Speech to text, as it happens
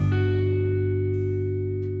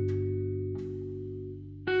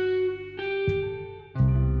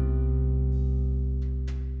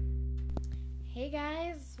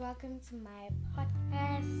welcome to my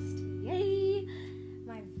podcast. Yay!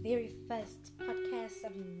 My very first podcast.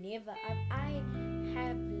 I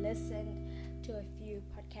have listened to a few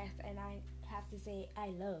podcasts, and I have to say I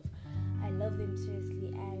love them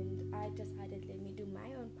seriously. And I decided let me do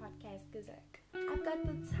my own podcast because I've got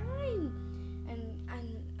the time, and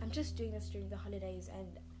I'm just doing this during the holidays,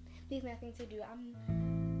 and there's nothing to do.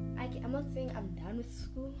 I'm not saying I'm done with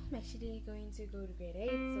school. I'm actually going to go to grade 8,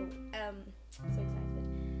 so so excited.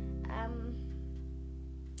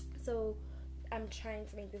 So I'm trying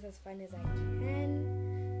to make this as fun as I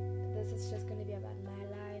can. This is just going to be about my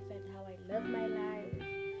life and how I live my life,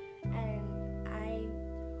 and I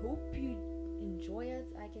hope you enjoy it,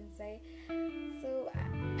 I can say. So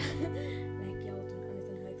like, y'all don't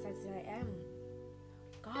understand how excited I am.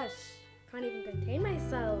 Gosh, can't even contain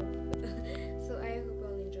myself. So I hope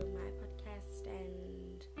you'll enjoy my podcast,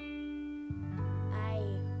 and I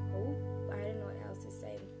don't know what else to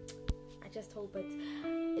say. I just hope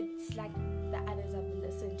it's like the others I've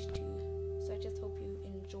listened to.